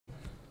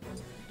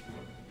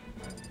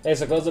Hey,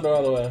 so close the door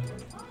all the way.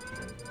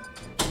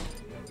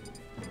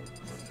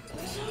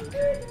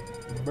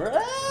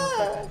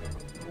 Bruh.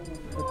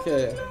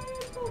 Okay.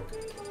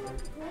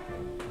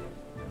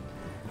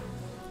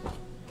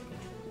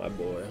 My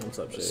boy, what's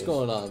up, Chase? What's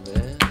going on,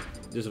 man?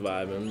 Just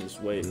vibing,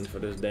 just waiting for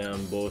this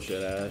damn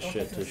bullshit ass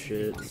shit to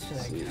shit.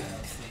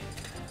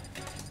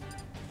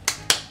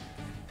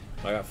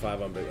 I got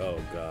 5 on big. Oh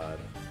god.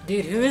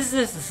 Dude, who is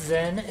this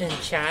Zen in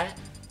chat?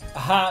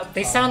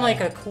 They sound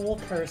like a cool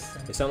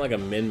person. They sound like a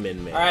min man.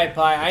 Alright,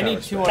 Pi, I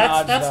need 2 on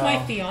odds. That's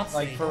my fiance.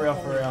 Like, for real,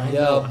 for real.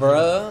 Yo,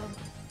 bruh.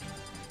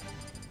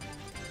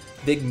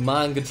 Big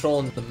mind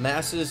controlling the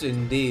masses,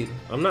 indeed.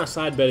 I'm not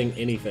side betting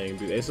anything,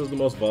 dude. Ace is the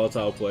most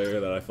volatile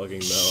player that I fucking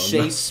know.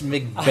 Chase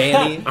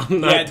McBanny.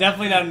 I'm not. Yeah,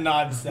 definitely not an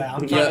odds stat.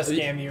 I'm trying to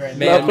scam you right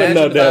Man, now. Not putting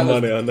no damn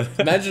money on that.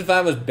 Imagine if I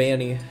was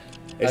Banny.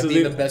 Ace I'd is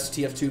be the best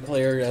TF2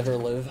 player to ever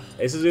live.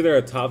 Ace is either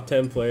a top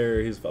 10 player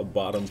or he's a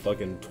bottom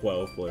fucking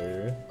 12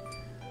 player.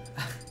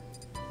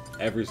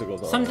 Every single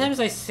time. Sometimes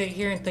I sit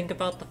here and think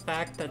about the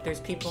fact that there's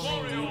people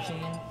named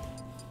Eugene.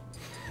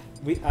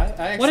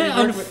 I What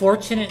an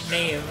unfortunate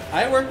name.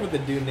 I work with a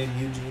dude named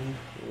Eugene.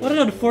 What an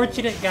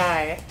unfortunate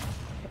guy.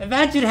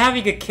 Imagine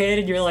having a kid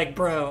and you're like,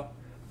 bro,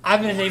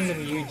 I'm gonna name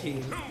them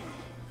Eugene.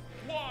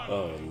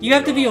 You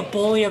have to be a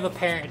bully of a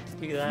parent to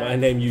do that. My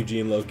name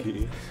Eugene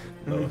Loki.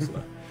 No, it's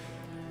not.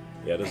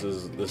 Yeah, this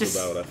is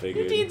about what I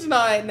figured. Eugene's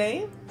not a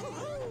name.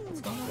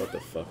 What the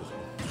fuck is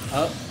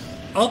that?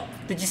 Oh,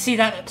 did you see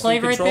that play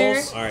right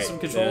there? All right, Some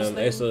controls and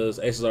Ace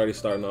is already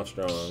starting off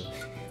strong.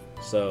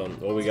 So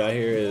what we got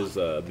here is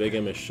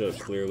BigM is shook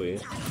clearly.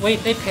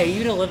 Wait, they pay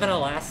you to live in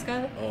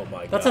Alaska? Oh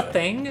my god. That's a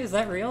thing? Is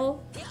that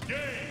real?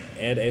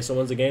 And Ace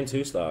wins the game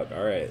 2 stock.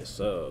 All right,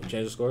 so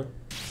change the score.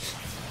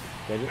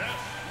 Change it.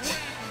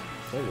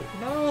 Change it.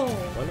 No.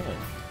 Why not?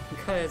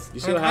 Because You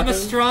see what I'm a happened?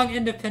 strong,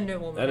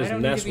 independent woman. That is I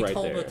don't need Ness to be right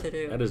told there. what to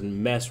do. That is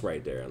mess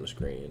right there on the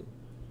screen.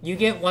 You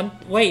get one.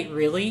 Wait,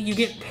 really? You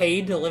get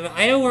paid to live?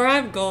 I know where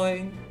I'm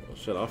going. Oh,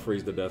 shit, I'll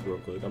freeze to death real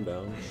quick. I'm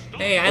down.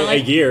 Hey, I Oh,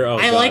 like. a year. Oh,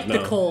 I God, like no.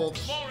 the cold.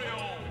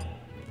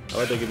 I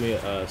like they give me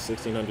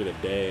 1,600 a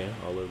day.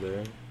 I'll live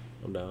there.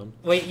 I'm down.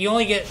 Wait, you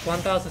only get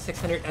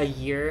 1,600 a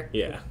year?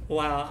 Yeah.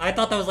 Wow, I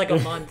thought that was like a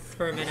month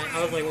for a minute.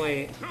 I was like,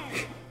 wait,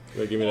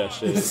 Wait, give me that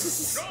shit.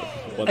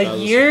 a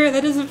year?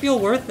 That doesn't feel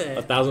worth it.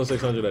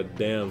 1,600 a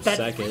damn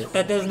second.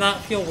 That does not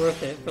feel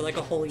worth it for like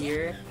a whole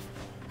year.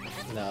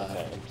 Nah.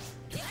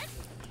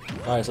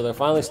 Alright, so they're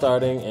finally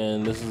starting,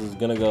 and this is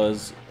gonna go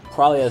as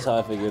probably as how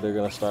I figured they're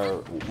gonna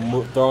start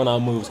throwing out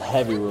moves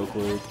heavy real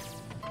quick.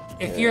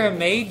 If you're a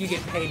maid, you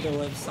get paid to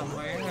live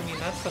somewhere. I mean,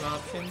 that's an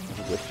option.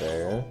 Good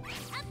fair.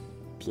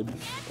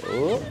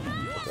 Oh,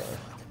 okay.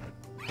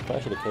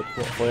 Probably should have kicked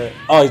it for it.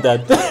 Oh, he's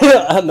dead.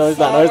 No, he's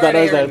not. No, he's not.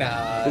 No, he's dead.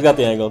 Nah. He's got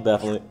the angle,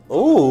 definitely.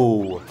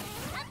 Ooh.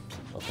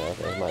 Okay,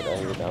 he might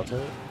get down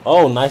to it.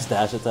 Oh, nice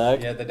dash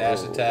attack. Yeah, the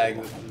dash attack.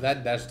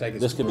 That dash attack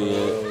is This could be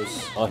it.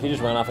 gross. Oh, he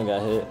just ran off and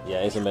got hit.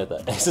 Yeah, Ace admit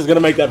that. Ace is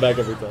gonna make that back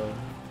every time.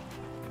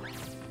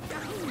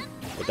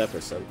 With that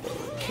percent though.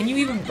 Can you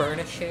even burn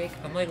a shake?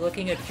 I'm like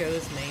looking at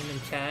Joe's name in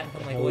chat.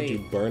 I'm like, How would wait, you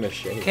burn a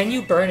shake? can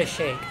you burn a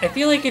shake? I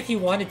feel like if you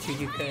wanted to,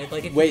 you could.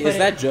 Like if Wait, you put is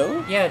that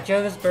Joe? Yeah,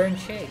 Joe's burn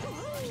shake.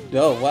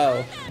 Oh,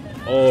 wow.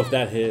 Oh, if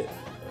that hit.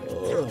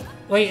 Oh.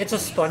 Wait, it's a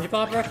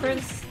SpongeBob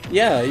reference?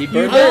 Yeah, he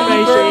burned, burned my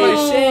my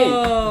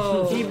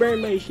Oh! He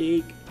burned my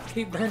shake.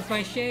 He burned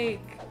my shake.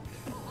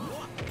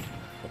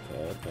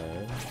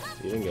 Okay.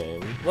 Even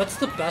game. What's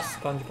the best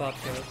SpongeBob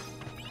joke?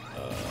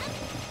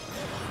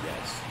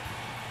 Yes.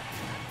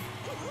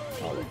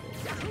 All of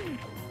them.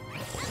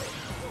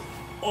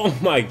 Oh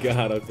my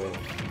god, okay.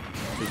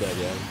 He's dead,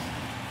 yeah.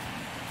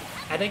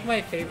 I think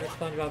my favorite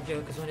SpongeBob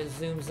joke is when it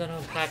zooms in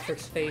on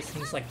Patrick's face and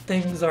he's like,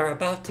 things are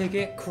about to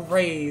get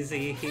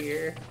crazy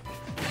here.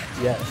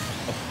 Yes.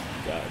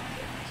 God.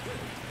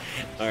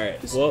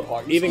 Alright,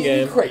 well, even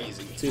game.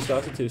 Crazy. 2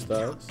 stocks to 2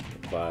 stocks.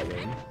 5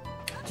 in.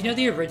 Do you know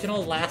the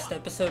original last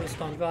episode of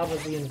SpongeBob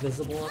was the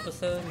invisible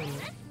episode? And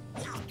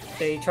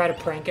they try to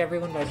prank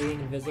everyone by being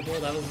invisible.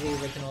 That was the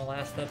original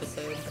last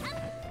episode.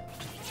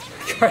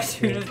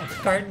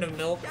 Carton of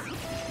milk.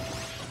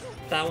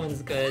 That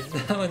one's good.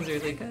 That one's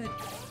really good.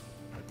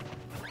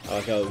 I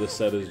like how this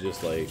set is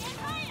just like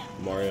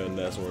Mario and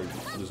Ness, and we're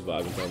just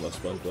vibing talking about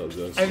SpongeBob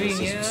jokes. I mean,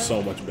 this yeah. is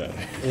so much better.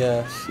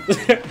 Yeah.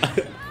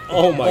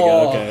 Oh my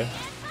god, okay.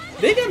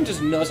 BigM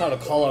just knows how to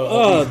call out all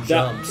Oh, these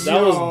that jumps.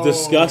 was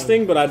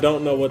disgusting, but I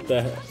don't know what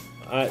the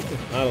I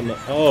don't know.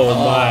 Oh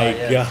my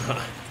yeah.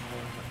 god.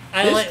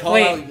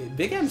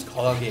 BigM's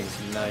call out game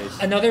is nice.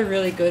 Another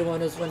really good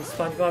one is when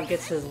SpongeBob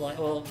gets his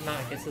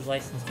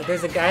license, but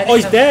there's a guy that Oh,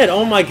 he's comes- dead!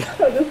 Oh my god.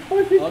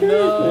 Oh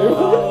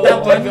no!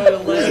 That one- go to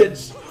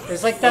ledge.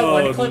 There's like that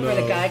one Oh, clip where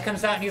the no. guy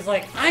comes out and he's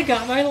like, I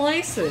got my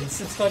license.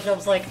 And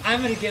SpongeBob's like,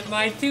 I'm gonna get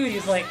mine too. And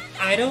he's like,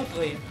 I doubt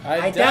it.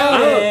 I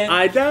doubt it.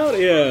 I doubt,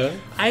 yeah.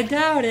 I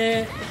doubt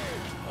it.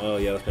 Oh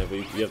yeah, that's painful.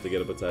 You have to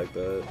get up attack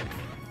that.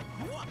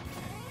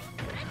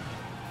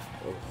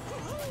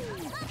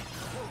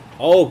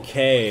 Oh.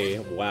 Okay,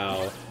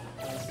 wow.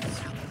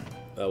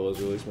 That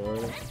was really smart.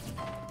 God,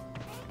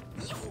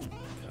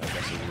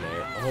 that's in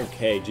there.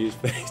 Okay, G's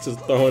face is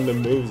throwing the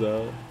moves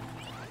out.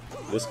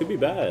 This could be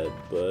bad,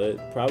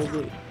 but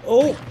probably.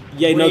 Oh!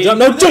 Yeah, no jump,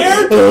 no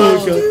jump!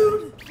 Oh,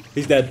 God.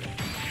 He's dead.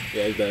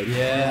 Yeah, he's dead.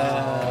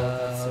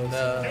 Yeah. Oh,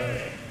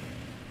 no.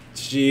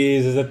 Jeez,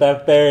 is it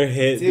that fair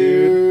hit,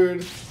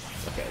 dude?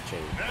 Okay,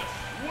 change.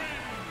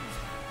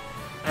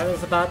 I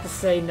was about to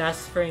say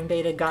Ness frame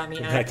data got me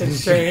acting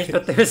strange,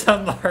 but there's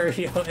a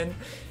Mario in.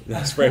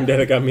 Ness frame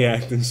data got me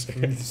acting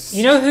strange.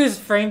 You know whose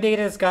frame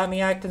data has got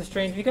me acting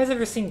strange? Have you guys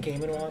ever seen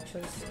Game &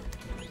 Watches?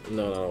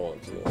 No, I don't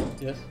want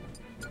to. Yes.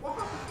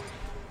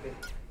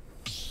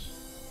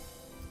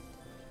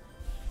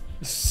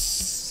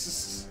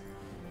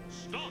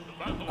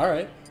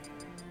 Alright.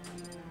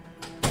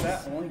 Is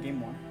that only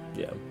game 1?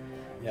 Yeah.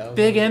 Yeah.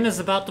 BigM is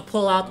about to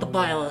pull out the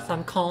Byleth.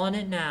 I'm calling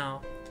it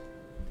now.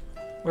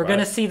 We're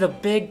gonna see the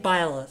big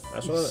Byleth. I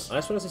just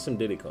want to see some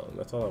Diddy Kong.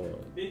 That's all I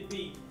want. Big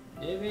beat.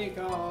 Diddy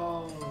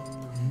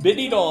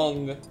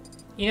dong.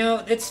 You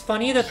know, it's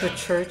funny that the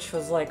church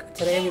was like,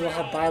 today we will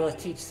have Byleth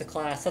teach the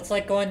class. That's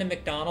like going to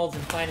McDonald's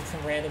and finding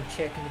some random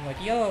chick and being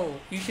like, yo,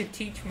 you should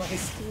teach my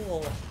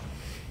school.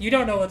 You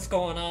don't know what's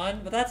going on,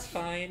 but that's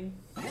fine.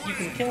 You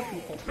can kill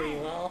people pretty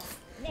well.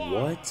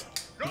 What?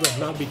 You must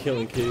not be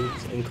killing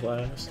kids in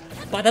class.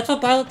 But that's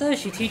what Byleth does.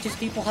 She teaches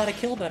people how to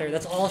kill better.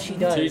 That's all she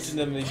does. Teaching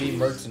them to be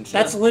mercs and shit.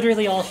 That's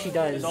literally all she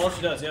does. That's all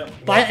she does, yeah.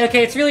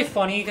 Okay, it's really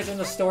funny because in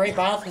the story,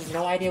 Byleth has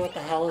no idea what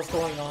the hell is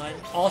going on.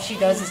 All she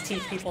does is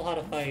teach people how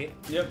to fight.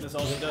 Yep, that's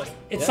all she does.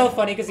 It's so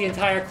funny because the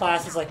entire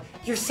class is like,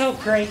 "You're so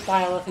great,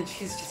 Byleth," and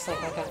she's just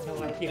like, "I got no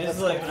idea what's It's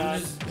like, going on."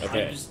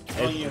 I'm just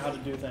telling you how to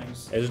do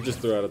things. I should just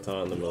throw out a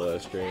taunt in the middle of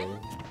that stream.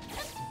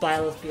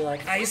 Byleth be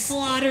like, "I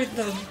slaughtered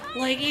them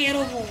like I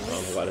don't know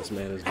animals." why this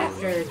man is doing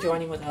that. After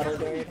joining with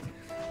Edelgard.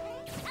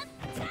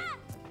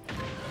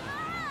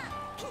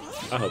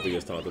 I hope he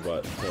gets taunted by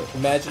it.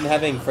 Imagine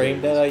having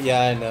frame data. Yeah,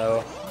 I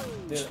know.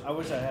 Dude, I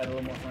wish I had a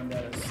little more fun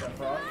data.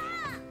 Sephiroth.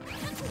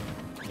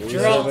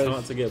 Geralt.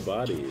 Taunt to get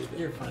bodied.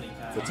 You're funny,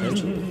 Kyle.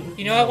 Potentially.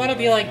 You know, I want to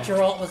be like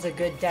Geralt was a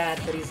good dad,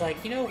 but he's like,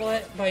 you know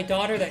what? My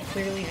daughter that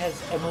clearly has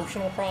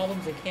emotional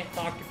problems and can't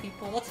talk to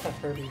people, let's have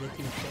her be the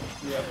teacher.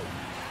 Yep.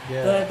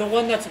 Yeah. The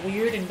one that's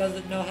weird and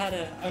doesn't know how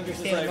to It's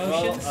understand like,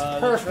 emotions. well, the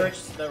Perfect.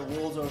 church that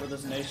rules over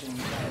this nation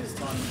is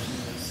telling me to do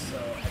this,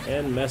 so...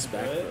 And mess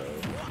back though.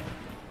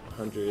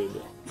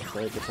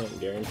 120%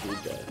 guaranteed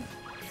death.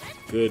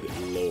 Good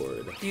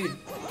lord. Dude,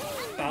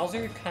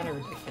 Bowser kind of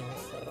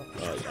ridiculous though.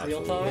 Real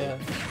Absolutely. talk. Yeah.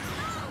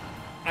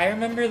 I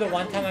remember the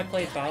one time I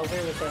played Bowser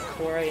was at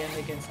 4 a.m.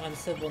 against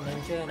Uncivil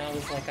Ninja, and I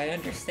was like, I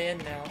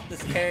understand now.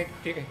 This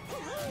character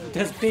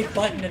does big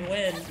button and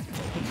win.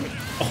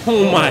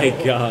 Oh my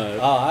god.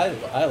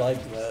 Oh, I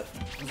liked that.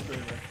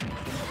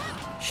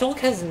 Shulk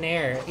has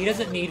Nair. He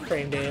doesn't need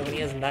frame data when he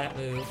has that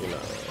move.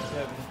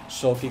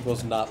 Shulk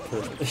equals not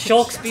perfect.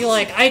 Shulk's be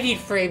like, I need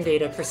frame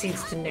data,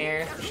 proceeds to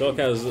Nair. Shulk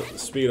has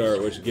speed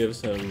art, which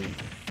gives him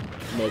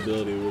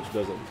mobility, which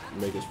doesn't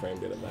make his frame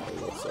data matter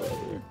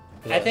whatsoever.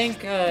 I think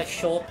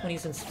Shulk, when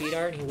he's in speed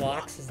art and he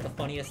walks, is the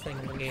funniest thing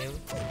in the game.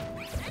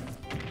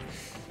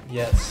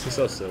 Yes. He's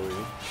so silly.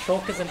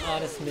 Shulk is an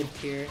honest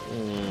mid-tier.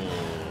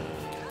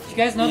 Did you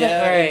guys know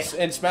that? Alright.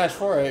 In Smash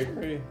 4, I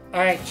agree.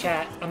 Alright,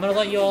 chat. I'm gonna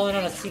let you all in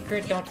on a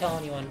secret. Don't tell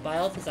anyone.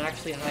 Byleth is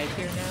actually high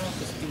tier now.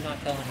 Just do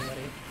not tell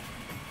anybody.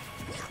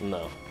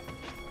 No.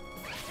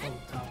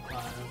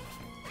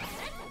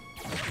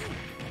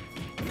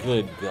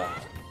 Good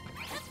god.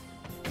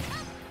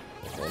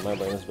 Okay, I might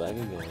bring this back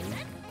again.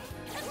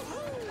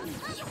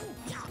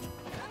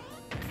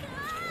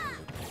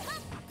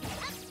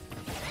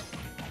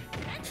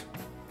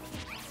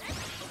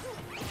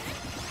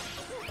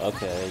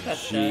 Okay,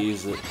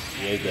 jeez.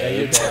 You're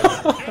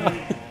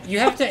dead. You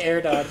have to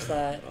air dodge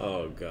that.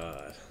 Oh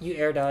god. You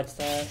air dodge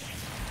that.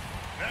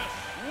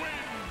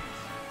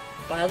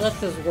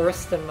 Byleth is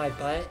worse than my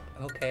butt.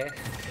 Okay.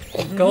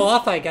 Go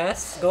off, I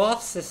guess. Go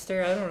off,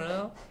 sister. I don't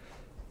know.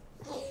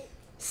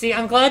 See,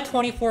 I'm glad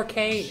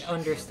 24K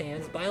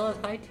understands.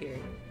 Byleth high tier.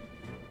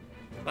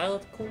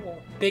 Byleth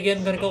cool.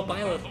 BigM gonna go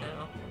Byleth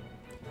now.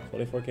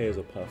 24K is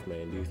a puff,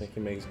 man. Do you think he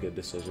makes good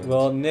decisions?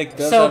 Well, Nick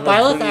does So have a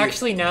Byleth pretty...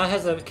 actually now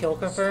has a kill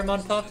confirm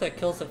on Puff that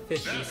kills at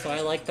 50, so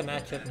I like the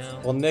matchup now.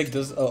 Well, Nick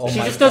does... Oh, she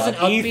my just does an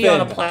God. up B on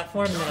a Ethan.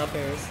 platform and then up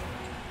airs.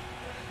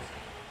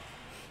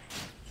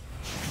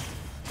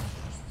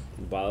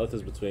 Byleth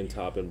is between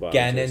top and bottom.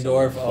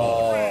 Ganondorf,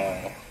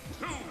 oh.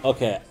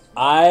 Okay,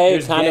 I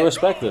There's kind of Gan-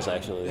 respect this,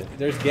 actually.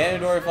 There's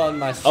Ganondorf on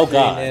my screen,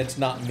 God. and it's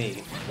not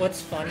me.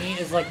 What's funny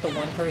is like the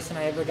one person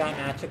I ever got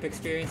matchup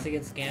experience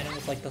against Ganon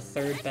was like the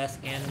 3rd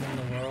best Ganon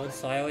in the world,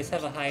 so I always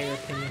have a higher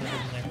opinion of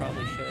him than I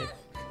probably should.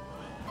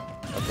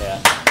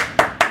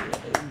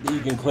 Okay. You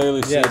can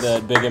clearly see Yes.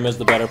 that BigM is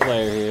the better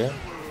player here.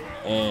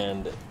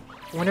 And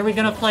When are we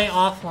gonna play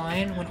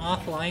offline? When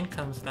offline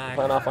comes back.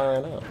 playing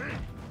offline right now.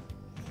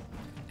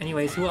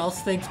 Anyways, who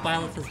else thinks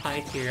Byleth is high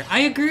tier?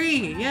 I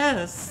agree,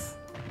 yes!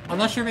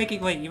 Unless you're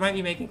making, wait, you might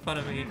be making fun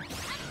of me.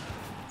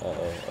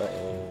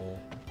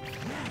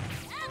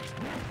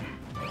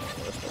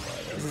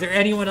 Is there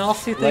anyone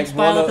else who thinks Like,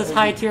 one Byleth of- is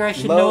high tier I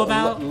should know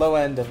about? Low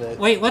end of it.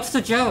 Wait, what's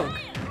the joke?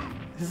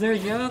 Is there a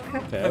joke?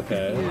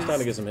 Okay. I'm trying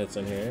to get some hits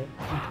in here.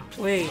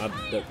 Wait.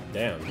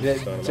 Damn.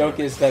 The joke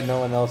is that no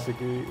one else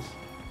agrees.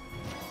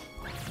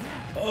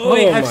 Oh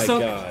Wait, my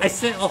god. I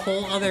sent a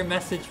whole other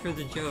message for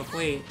the joke.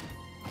 Wait.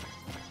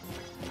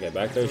 Okay,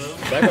 back there.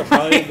 Back up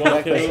probably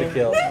one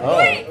Kill.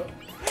 Oh.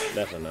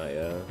 Definitely not,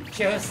 yeah.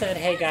 Joe said,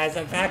 "Hey guys,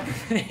 I'm back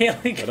from the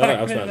alien I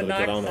garden was in not the gonna dark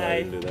get on there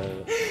side." and do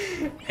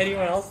that.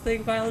 Anyone else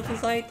think violence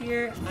is high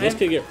tier? This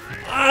could get.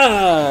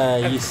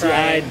 You see, I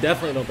crying.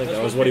 definitely don't think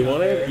that was what he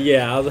wanted.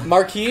 Yeah, I was.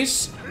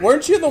 Marquise,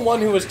 weren't you the one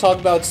who was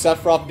talking about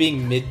Sephiroth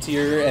being mid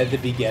tier at the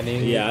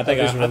beginning? Yeah, I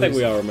think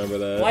we all remember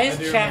that. Why is I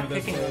do chat remember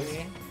this picking on voice.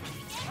 me?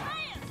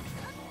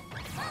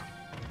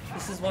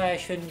 This is why I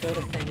shouldn't go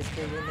to things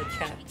because in the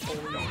chat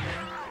bullies me.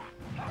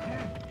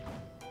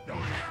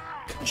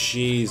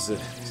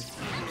 Jesus.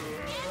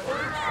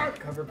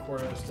 Cover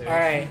Cordo stage.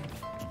 Alright.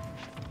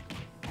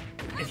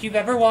 If you've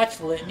ever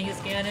watched Litany's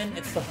Ganon,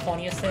 it's the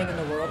funniest thing in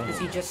the world because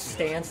he just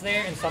stands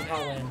there and somehow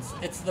wins.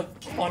 It's the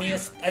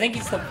funniest. I think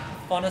he's the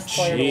funnest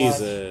player to watch.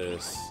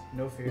 Jesus.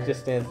 No fear. He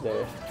just stands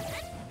there.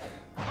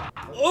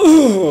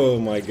 Oh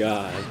my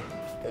god.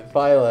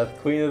 Violet,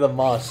 Queen of the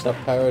Moss, shall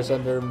perish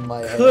under my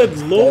hand. Good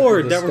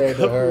lord, that Death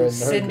to her and her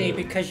Sydney, good.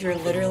 because you're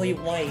literally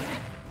white.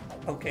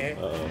 Okay.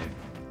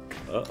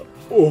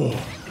 Oh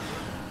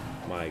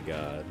my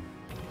god.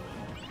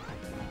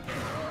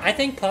 I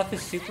think Puff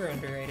is super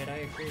underrated,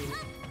 I agree.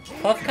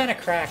 Puff kind of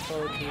cracked,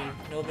 low key.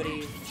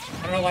 Nobody.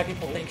 I don't know why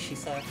people think she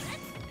sucks.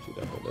 She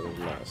definitely does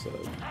not suck.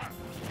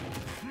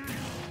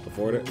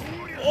 Afford it.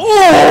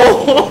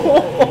 Oh!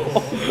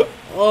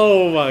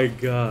 Oh my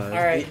god.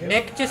 Alright,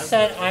 Nick just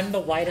said I'm the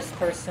whitest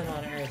person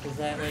on earth. Is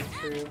that like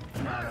true?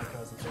 Nah, my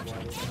cousin's so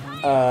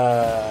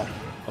white.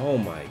 Oh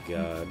my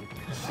god.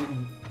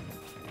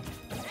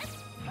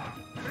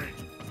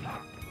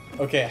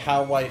 Okay,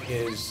 how white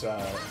is your?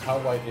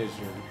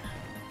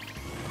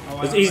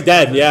 He's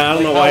dead, yeah, I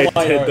don't know why he How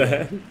white did are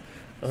that.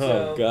 Oh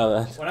So,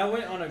 god. When I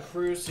went on a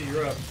cruise to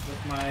Europe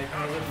with my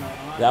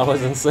aunt, That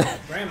was and insane.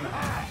 grandma,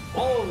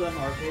 all of them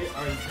are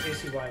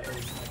Casey White as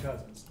my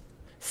cousins.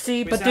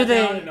 See, We but sat do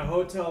down they? in a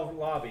hotel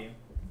lobby,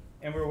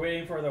 and we're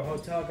waiting for the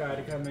hotel guy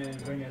to come in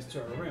and bring us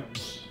to our room.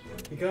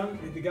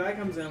 The guy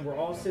comes in, we're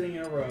all sitting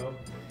in a row.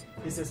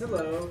 He says,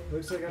 "Hello,"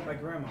 looks like at my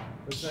grandma,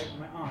 looks like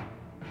my aunt,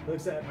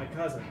 looks at my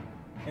cousin,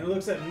 and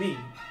looks at me.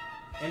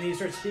 And he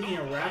starts speaking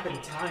in rapid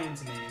Italian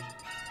to me,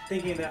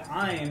 thinking that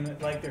I'm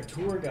like their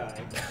tour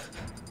guide.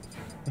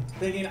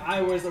 Thinking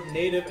I was a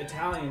native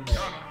Italian there.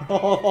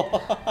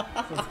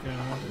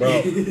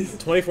 Bro,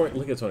 24,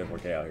 look at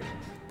 24K out here.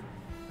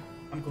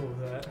 I'm cool with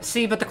that.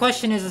 See, but the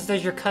question is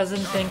does your cousin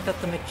think that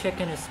the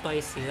McChicken is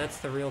spicy? That's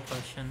the real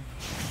question.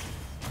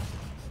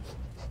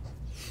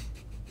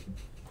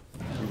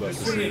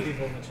 There's too many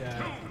people in the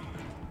chat.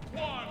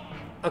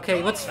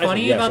 Okay, what's Actually,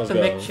 funny yes, about let's the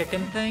go.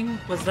 McChicken thing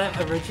was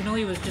that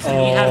originally was just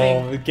me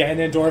having.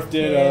 Ganondorf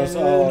did us.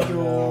 Oh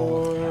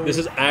no. This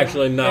is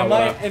actually not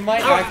what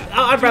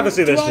I'd rather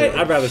see this shit.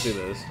 I'd rather see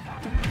this.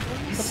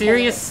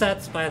 Serious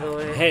sets, by the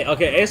way. Hey,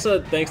 okay,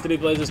 Asa thinks that he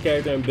plays this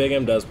character, and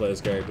BigM does play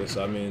this character,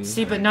 so I mean...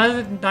 See, but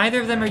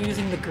neither of them are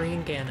using the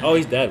green Ganon. Oh,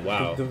 he's dead,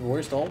 wow. The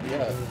worst ult?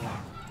 Yeah.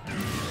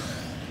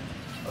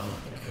 Oh,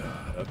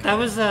 God, okay.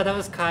 That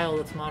was Kyle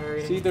that's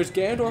moderating. See, there's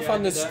Ganondorf Yeah,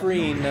 on the that-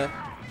 screen,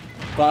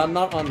 but I'm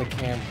not on the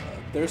camera.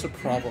 There's a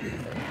problem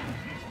there.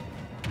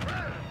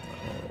 Oh,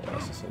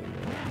 that's the same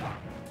one.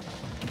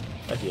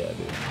 Heck yeah,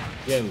 dude.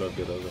 BigM looked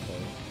good, those are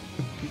fun.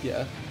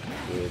 Yeah.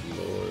 Good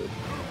lord.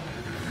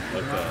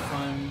 Not Okay.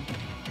 fun.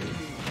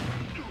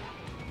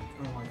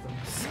 I don't like them.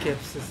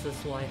 Skips is this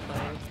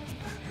Wi-Fi.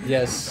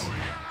 Yes.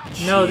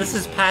 No, this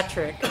is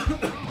Patrick.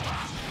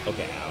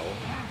 Okay, ow.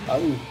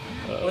 Oh.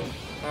 What?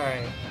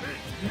 Alright.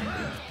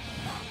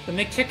 The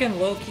McChicken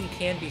low-key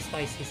can be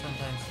spicy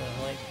sometimes,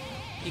 though. Like,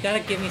 you gotta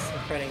give me some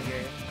credit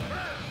here.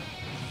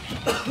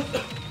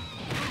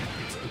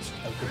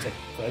 It's a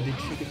breaded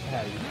chicken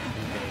patty.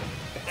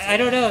 I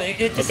don't know.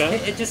 It just Okay.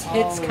 it just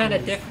hits kind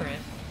of different.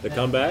 The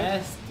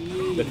comeback?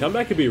 SD. The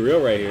comeback could be real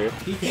right here.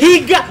 He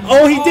got...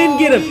 Oh, he didn't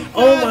get him!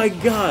 Oh my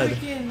god!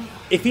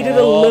 If he did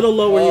a little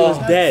lower, he was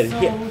dead.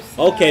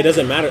 Okay,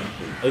 doesn't matter.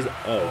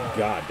 Oh,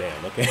 god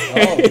damn, okay.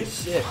 Oh,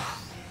 shit.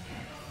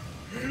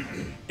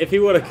 If he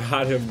would have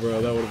got him,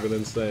 bro, that would have been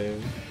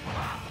insane.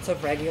 It's a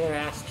regular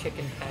ass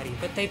chicken patty,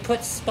 but they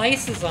put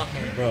spices on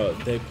there. Bro,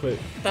 they put...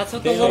 That's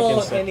what the They little.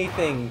 don't put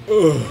anything.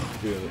 Ugh,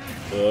 dude.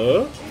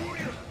 Okay,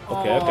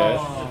 okay.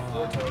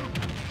 Oh.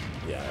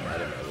 Yeah, I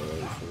don't know.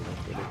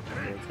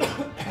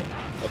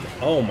 Okay.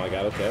 Oh my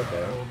god, okay,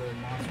 okay.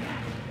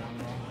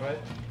 What?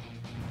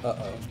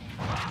 Uh-oh.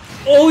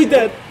 Oh, he's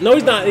dead! No,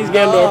 he's not. He's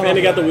Ganondorf, and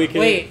he got the weak hit.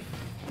 Wait,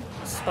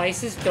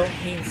 spices don't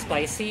mean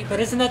spicy, but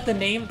isn't that the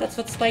name? That's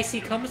what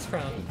spicy comes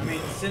from. I mean,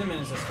 cinnamon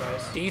is a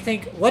spice. Do you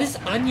think? What is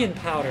onion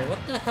powder? What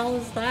the hell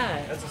is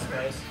that? That's a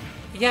spice.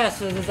 Yeah,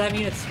 so does that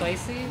mean it's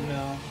spicy?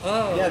 No.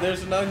 Oh. Yeah,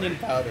 there's an onion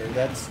powder.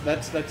 That's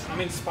I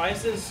mean,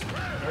 spices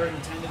are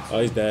intended to Oh,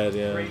 he's dead,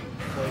 yeah. create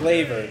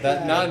flavor.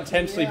 That not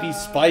intentionally be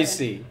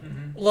spicy.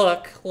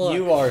 Look.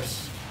 You are.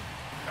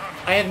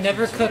 I have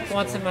never cooked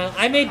once in my life.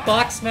 I made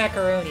box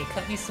macaroni.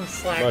 Cut me some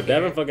slack. Bro, here.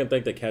 Devin fucking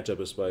think the ketchup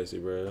is spicy,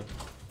 bro.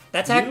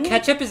 That's how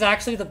ketchup is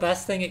actually the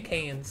best thing at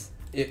Cane's.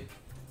 It,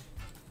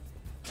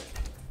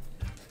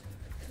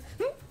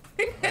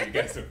 Are you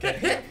guys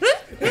okay?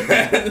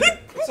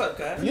 What's up,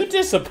 guys? you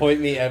disappoint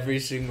me every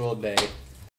single day.